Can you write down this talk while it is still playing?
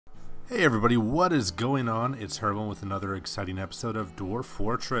Hey everybody, what is going on? It's Herblin with another exciting episode of Dwarf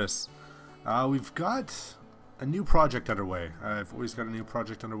Fortress. We've got a new project underway. I've always got a new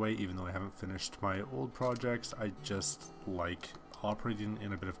project underway, even though I haven't finished my old projects. I just like operating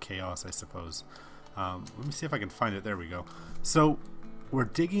in a bit of chaos, I suppose. Let me see if I can find it. There we go. So, we're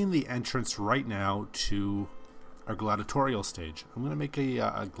digging the entrance right now to our gladiatorial stage. I'm going to make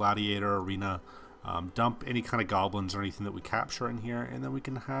a gladiator arena. Dump any kind of goblins or anything that we capture in here, and then we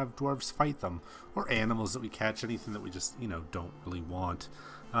can have dwarves fight them, or animals that we catch, anything that we just, don't really want.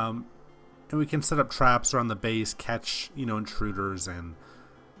 And we can set up traps around the base, catch, intruders, and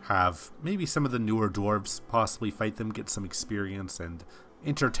have maybe some of the newer dwarves possibly fight them, get some experience, and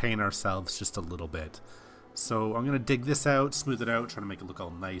entertain ourselves just a little bit. So I'm going to dig this out, smooth it out, try to make it look all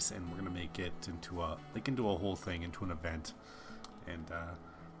nice, and we're going to make it into a whole thing, into an event. And,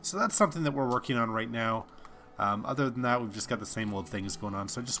 so that's something that we're working on right now. Other than that, we've just got the same old things going on.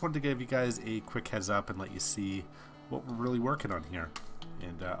 So I just wanted to give you guys a quick heads up and let you see what we're really working on here.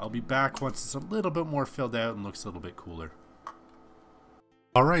 And I'll be back once it's a little bit more filled out and looks a little bit cooler.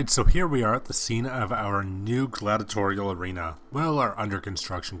 Alright, so here we are at the scene of our new gladiatorial arena. Well, our under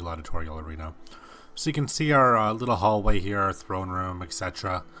construction gladiatorial arena. So you can see our little hallway here, our throne room,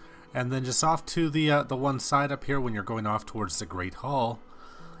 etc. And then just off to the one side up here when you're going off towards the Great Hall,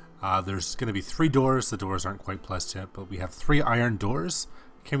 there's going to be 3 doors. The doors aren't quite blessed yet, but we have 3 iron doors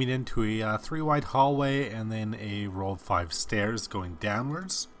coming into a 3-wide hallway and then a row of 5 stairs going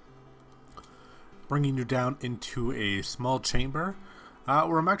downwards, bringing you down into a small chamber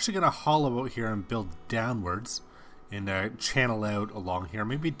where I'm actually going to hollow out here and build downwards and channel out along here.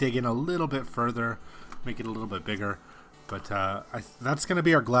 Maybe dig in a little bit further, make it a little bit bigger, but that's going to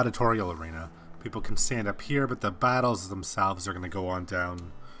be our gladiatorial arena. People can stand up here, but the battles themselves are going to go on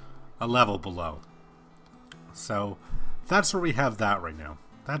down a level below. So that's where we have that right now.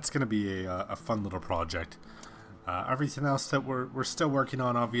 That's going to be a fun little project. Everything else that we're still working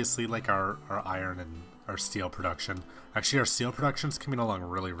on, obviously, like our iron and our steel production. Actually, our steel production is coming along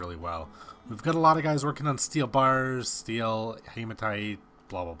really, really well. We've got a lot of guys working on steel bars, steel, hematite,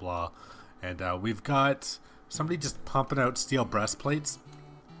 blah, blah, blah. And we've got somebody just pumping out steel breastplates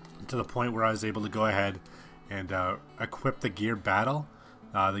to the point where I was able to go ahead and equip the geared battle.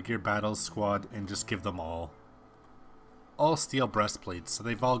 The Gear Battle Squad, and just give them all steel breastplates. So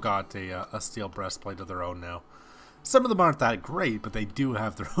they've all got a steel breastplate of their own now. Some of them aren't that great, but they do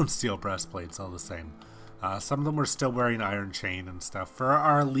have their own steel breastplates all the same. Some of them are still wearing iron chain and stuff. For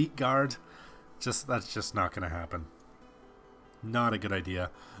our elite guard, that's just not going to happen. Not a good idea.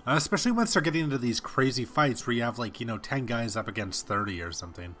 Especially once they're getting into these crazy fights where you have 10 guys up against 30 or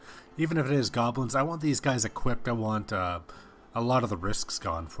something. Even if it is goblins, I want these guys equipped. I want a lot of the risks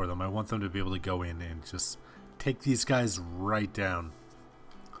gone for them. I want them to be able to go in and just take these guys right down.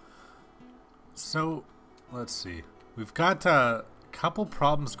 So, let's see. We've got a couple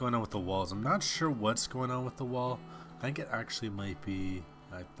problems going on with the walls. I'm not sure what's going on with the wall. I think it actually might be,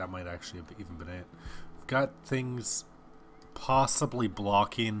 that might actually have even been it. We've got things possibly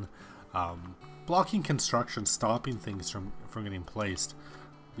blocking construction, stopping things from getting placed.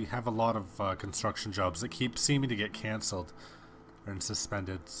 We have a lot of construction jobs that keep seeming to get cancelled and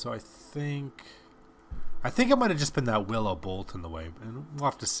suspended. So I think it might have just been that willow bolt in the way, and we'll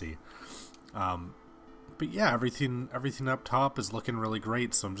have to see. But yeah, everything up top is looking really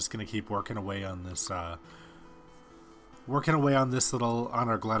great. So I'm just gonna keep working away on this, on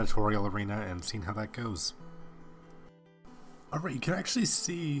our gladiatorial arena and seeing how that goes. All right, you can actually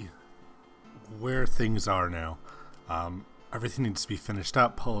see where things are now. Everything needs to be finished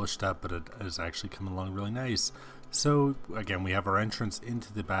up, polished up, but it is actually coming along really nice. So, again, we have our entrance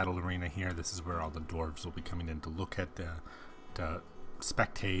into the battle arena here. This is where all the dwarves will be coming in to look at to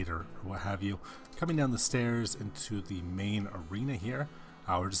spectate or what have you. Coming down the stairs into the main arena here.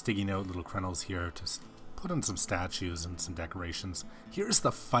 We're just digging out little krenels here to put in some statues and some decorations. Here's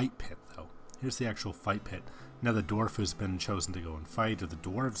the fight pit, though. Here's the actual fight pit. Now the dwarf who's been chosen to go and fight, or the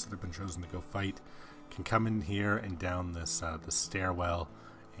dwarves that have been chosen to go fight, can come in here and down this the stairwell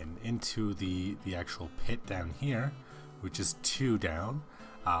and into the actual pit down here, which is 2 down.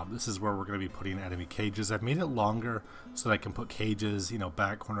 This is where we're going to be putting enemy cages. I've made it longer so that I can put cages,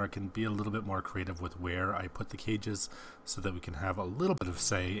 back corner. I can be a little bit more creative with where I put the cages so that we can have a little bit of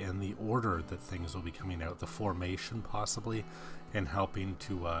say in the order that things will be coming out, the formation possibly, and helping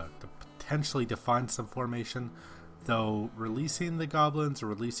to potentially define some formation. Though releasing the goblins or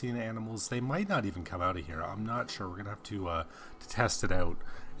releasing animals, they might not even come out of here. I'm not sure. We're going to have to test it out.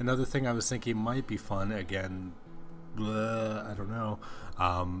 Another thing I was thinking might be fun, again, I don't know,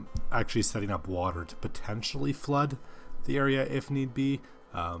 actually setting up water to potentially flood the area if need be.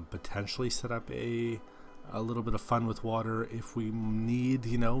 Potentially set up a little bit of fun with water if we need,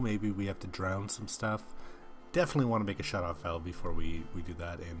 you know, maybe we have to drown some stuff. Definitely want to make a shut-off valve before we do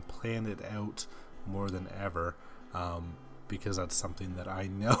that and plan it out more than ever, because that's something that I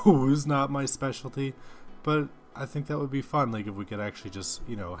know is not my specialty, but I think that would be fun, like if we could actually just,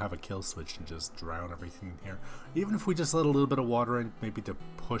 you know, have a kill switch and just drown everything in here. Even if we just let a little bit of water in, maybe to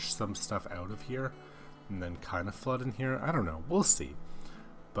push some stuff out of here and then kind of flood in here. I don't know, we'll see.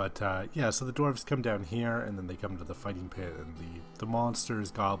 But yeah, so the dwarves come down here and then they come to the fighting pit, and the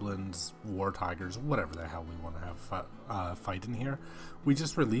monsters, goblins, war tigers, whatever the hell we want to have fight in here, we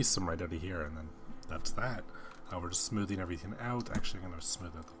just release them right out of here, and then that's that. We're just smoothing everything out. Actually, I'm going to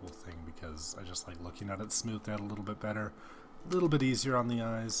smooth out the whole thing because I just like looking at it smoothed out a little bit better, a little bit easier on the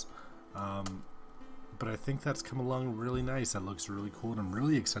eyes. But I think that's come along really nice. That looks really cool, and I'm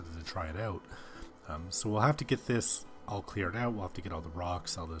really excited to try it out. So we'll have to get this all cleared out. We'll have to get all the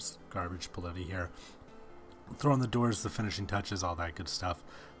rocks, all this garbage pulled out of here. Throw in the doors, the finishing touches, all that good stuff.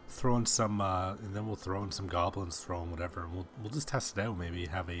 Throw in some, and then we'll throw in some goblins, throw in whatever. And we'll just test it out. Maybe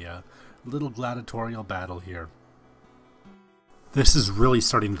have a little gladiatorial battle here. This is really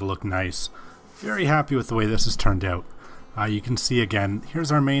starting to look nice. Very happy with the way this has turned out. You can see again, here's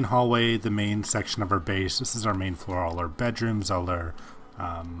our main hallway, the main section of our base. This is our main floor, all our bedrooms, all our,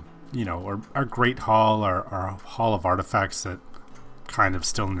 you know, our great hall, our hall of artifacts that kind of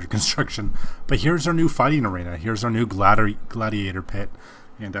still under construction. But here's our new fighting arena. Here's our new gladiator pit.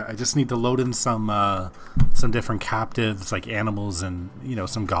 And I just need to load in some different captives, like animals and, you know,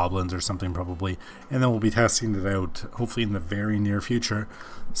 some goblins or something probably. And then we'll be testing it out, hopefully in the very near future.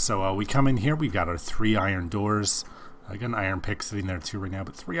 So we come in here, we've got our 3 iron doors. I got an iron pick sitting there too right now,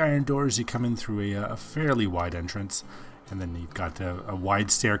 but 3 iron doors. You come in through a fairly wide entrance. And then you've got a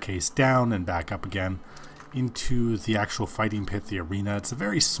wide staircase down and back up again into the actual fighting pit, the arena. It's a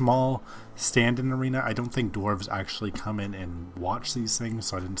very small stand-in arena. I don't think dwarves actually come in and watch these things,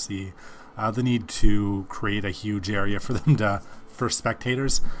 so I didn't see the need to create a huge area for them for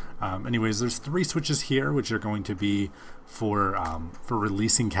spectators. Anyways, there's 3 switches here, which are going to be for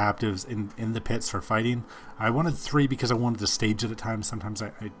releasing captives in the pits for fighting. I wanted 3 because I wanted to stage it at times. Sometimes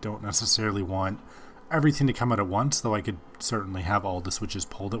I don't necessarily want everything to come out at once, though I could certainly have all the switches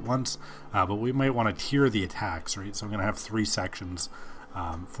pulled at once, but we might want to tier the attacks, right? So I'm going to have 3 sections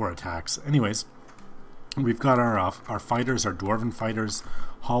for attacks. Anyways, we've got our fighters, our dwarven fighters,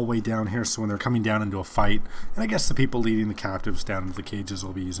 hallway down here, so when they're coming down into a fight, and I guess the people leading the captives down into the cages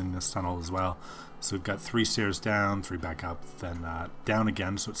will be using this tunnel as well. So we've got 3 stairs down, 3 back up, then down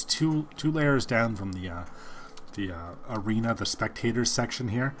again, so it's two layers down from the arena, the spectators section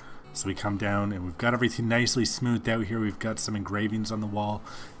here. So we come down and we've got everything nicely smoothed out here. We've got some engravings on the wall,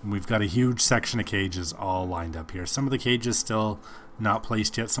 and we've got a huge section of cages all lined up here. Some of the cages still not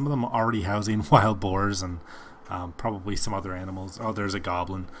placed yet. Some of them already housing wild boars and probably some other animals. Oh, there's a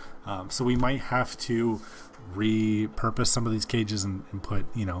goblin. So we might have to repurpose some of these cages and put,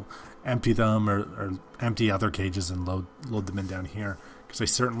 you know, empty them or empty other cages and load them in down here, because I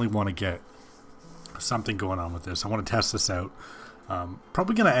certainly want to get something going on with this. I want to test this out.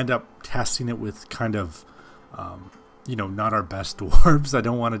 Probably going to end up testing it with kind of, you know, not our best dwarves. I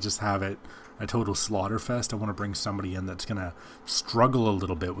don't want to just have it a total slaughter fest. I want to bring somebody in that's going to struggle a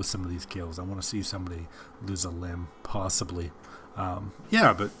little bit with some of these kills. I want to see somebody lose a limb, possibly.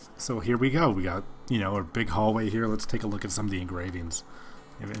 Yeah, but so here we go. We got, you know, a big hallway here. Let's take a look at some of the engravings.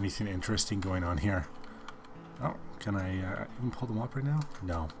 Have anything interesting going on here? Oh, can I even pull them up right now?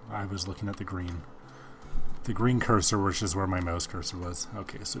 No, I was looking at the green. The green cursor, which is where my mouse cursor was.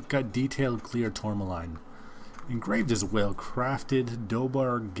 Okay, so we've got detailed clear tourmaline. Engraved as well crafted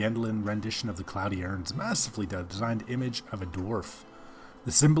Dobar Gendlin rendition of the Cloudy Urns, massively designed image of a dwarf.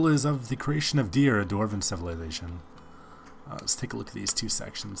 The symbol is of the creation of Deer, a dwarven civilization. Let's take a look at these 2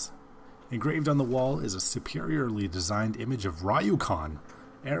 sections. Engraved on the wall is a superiorly designed image of Ryukan.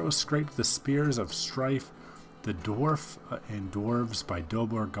 Arrows scraped the spears of strife, the dwarf and dwarves by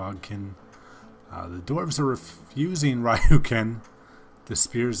Dobor Godkin. The dwarves are refusing Ryuken. The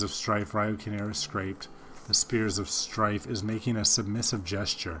spears of strife, Ryuken arrows scraped. The spears of strife is making a submissive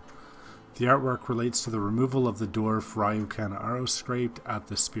gesture. The artwork relates to the removal of the dwarf Ryuken arrow scraped at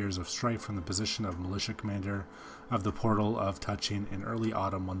the spears of strife from the position of militia commander of the portal of touching in early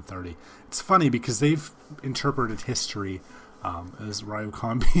autumn 130. It's funny because they've interpreted history as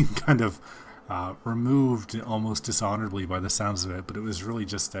Ryuken being kind of removed almost dishonorably by the sounds of it, but it was really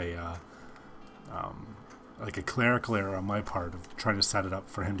just like a clerical error on my part of trying to set it up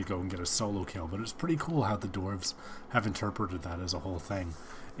for him to go and get a solo kill. But it's pretty cool how the dwarves have interpreted that as a whole thing.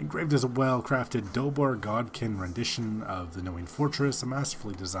 Engraved is a well-crafted Dobor Godkin rendition of the Knowing Fortress, a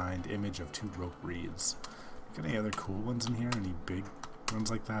masterfully designed image of 2 rope reeds. Got any other cool ones in here? Any big ones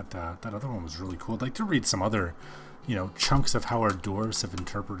like that? That other one was really cool. I'd like to read some other, you know, chunks of how our dwarves have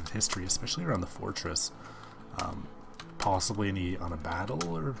interpreted history, especially around the fortress. Possibly any on a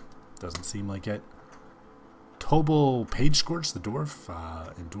battle, or doesn't seem like it. Tobal Page Scorch, the dwarf,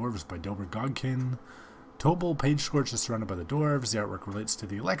 and Dwarves by Dobor Godkin. Tobal Page Scorched is surrounded by the dwarves. The artwork relates to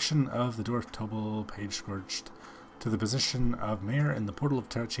the election of the dwarf Tobal Page Scorched to the position of mayor in the Portal of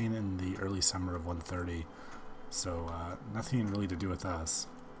Terrachin in the early summer of 130. So, nothing really to do with us.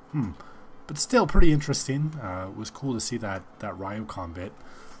 But still pretty interesting. It was cool to see that Ryocon bit.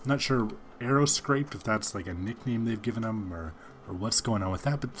 I'm not sure Arrow Scraped, if that's like a nickname they've given him, or what's going on with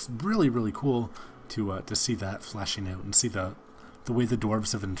that, but it's really, really cool to see that flashing out and see the way the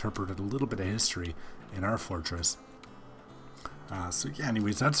dwarves have interpreted a little bit of history in our fortress. So yeah,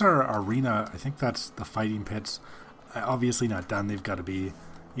 anyways, that's our arena. I think that's the fighting pits. Obviously not done. They've got to be,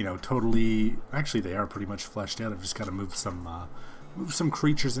 you know, totally, actually they are pretty much fleshed out. I've just got to move some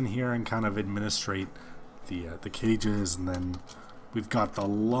creatures in here and kind of administrate the cages, and then we've got the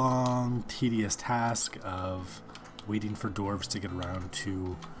long, tedious task of waiting for dwarves to get around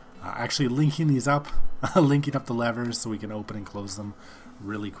to actually linking these up, linking up the levers so we can open and close them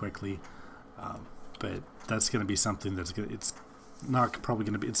really quickly. But that's going to be something it's not going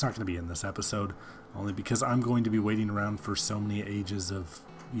to be in this episode, only because I'm going to be waiting around for so many ages of,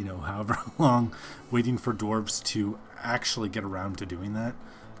 you know, however long, waiting for dwarves to actually get around to doing that.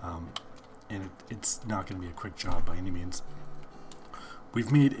 And it's not going to be a quick job by any means.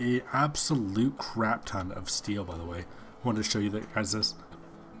 We've made a absolute crap ton of steel, by the way. I wanted to show you guys this.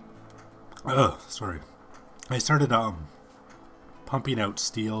 Sorry. I started pumping out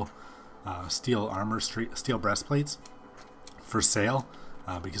steel armor, steel breastplates for sale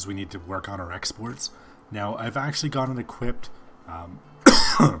because we need to work on our exports. Now, I've actually gone and equipped.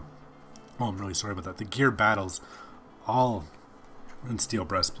 Oh, I'm really sorry about that. The gear battles all in steel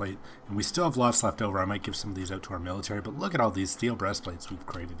breastplate, and we still have lots left over. I might give some of these out to our military, but look at all these steel breastplates we've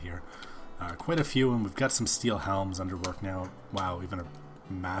created here. Quite a few, and we've got some steel helms under work now. Wow, even a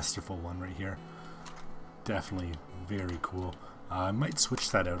masterful one right here. Definitely very cool. I might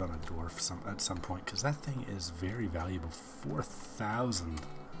switch that out on a dwarf at some point, because that thing is very valuable. 4,000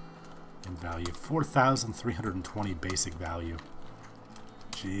 in value. 4,320 basic value.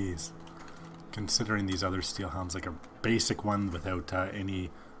 Jeez. Considering these other steel helms, like a basic one without any,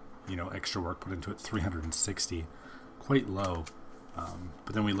 you know, extra work put into it, 360. Quite low.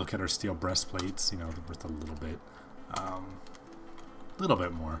 But then we look at our steel breastplates, you know, they're worth a little bit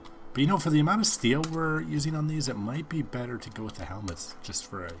more. But you know, for the amount of steel we're using on these, it might be better to go with the helmets, just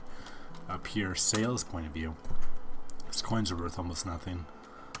for a pure sales point of view. These coins are worth almost nothing.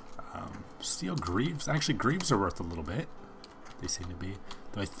 Steel greaves, actually greaves are worth a little bit. They seem to be.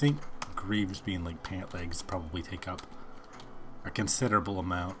 Though I think greaves being like pant legs probably take up a considerable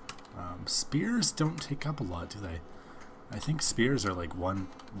amount. Spears don't take up a lot, do they? I think spears are like one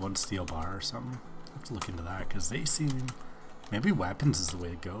steel bar or something. I have to look into that, because they seem... Maybe weapons is the way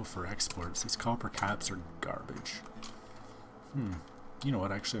to go for exports. These copper caps are garbage. You know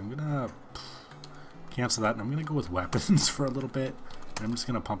what, actually, I'm gonna cancel that, and I'm gonna go with weapons for a little bit. And I'm just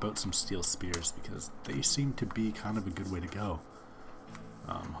gonna pump out some steel spears, because they seem to be kind of a good way to go.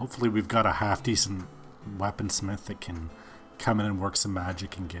 Hopefully we've got a half-decent weaponsmith that can come in and work some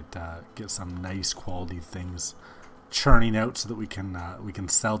magic and get some nice quality things churning out, so that we can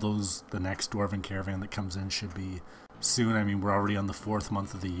sell those. The next dwarven caravan that comes in should be soon. I mean, we're already on the 4th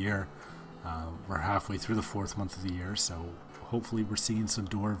month of the year. We're halfway through the 4th month of the year, so hopefully we're seeing some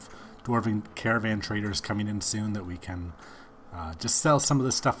dwarven caravan traders coming in soon that we can just sell some of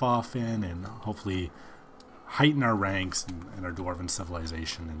this stuff off in, and hopefully heighten our ranks in our dwarven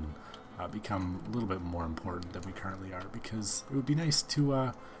civilization, and become a little bit more important than we currently are, because it would be nice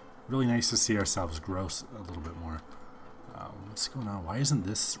to really nice to see ourselves grow a little bit more. What's going on? Why isn't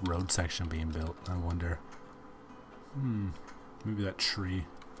this road section being built? I wonder. Maybe that tree.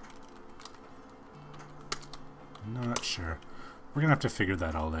 Not sure. We're gonna have to figure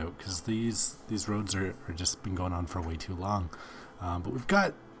that all out, because these roads are just been going on for way too long. But we've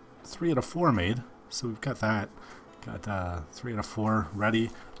got 3 out of 4 made, so we've got that. Got 3 out of 4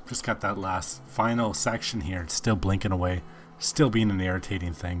 ready. Just got that last final section here. It's still blinking away, still being an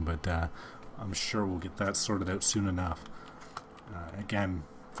irritating thing, but I'm sure we'll get that sorted out soon enough. Again,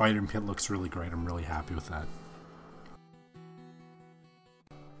 fighting pit looks really great. I'm really happy with that.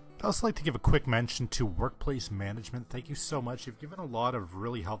 I'd also like to give a quick mention to workplace management. Thank you so much. You've given a lot of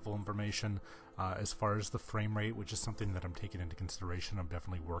really helpful information as far as the frame rate, which is something that I'm taking into consideration. I'm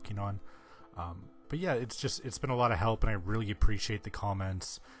definitely working on. But yeah, it's been a lot of help, and I really appreciate the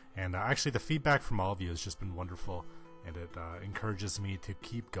comments. And actually, the feedback from all of you has just been wonderful, and it encourages me to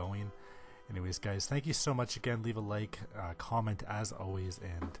keep going. Anyways, guys, thank you so much again. Leave a like, comment as always,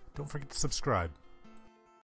 and don't forget to subscribe.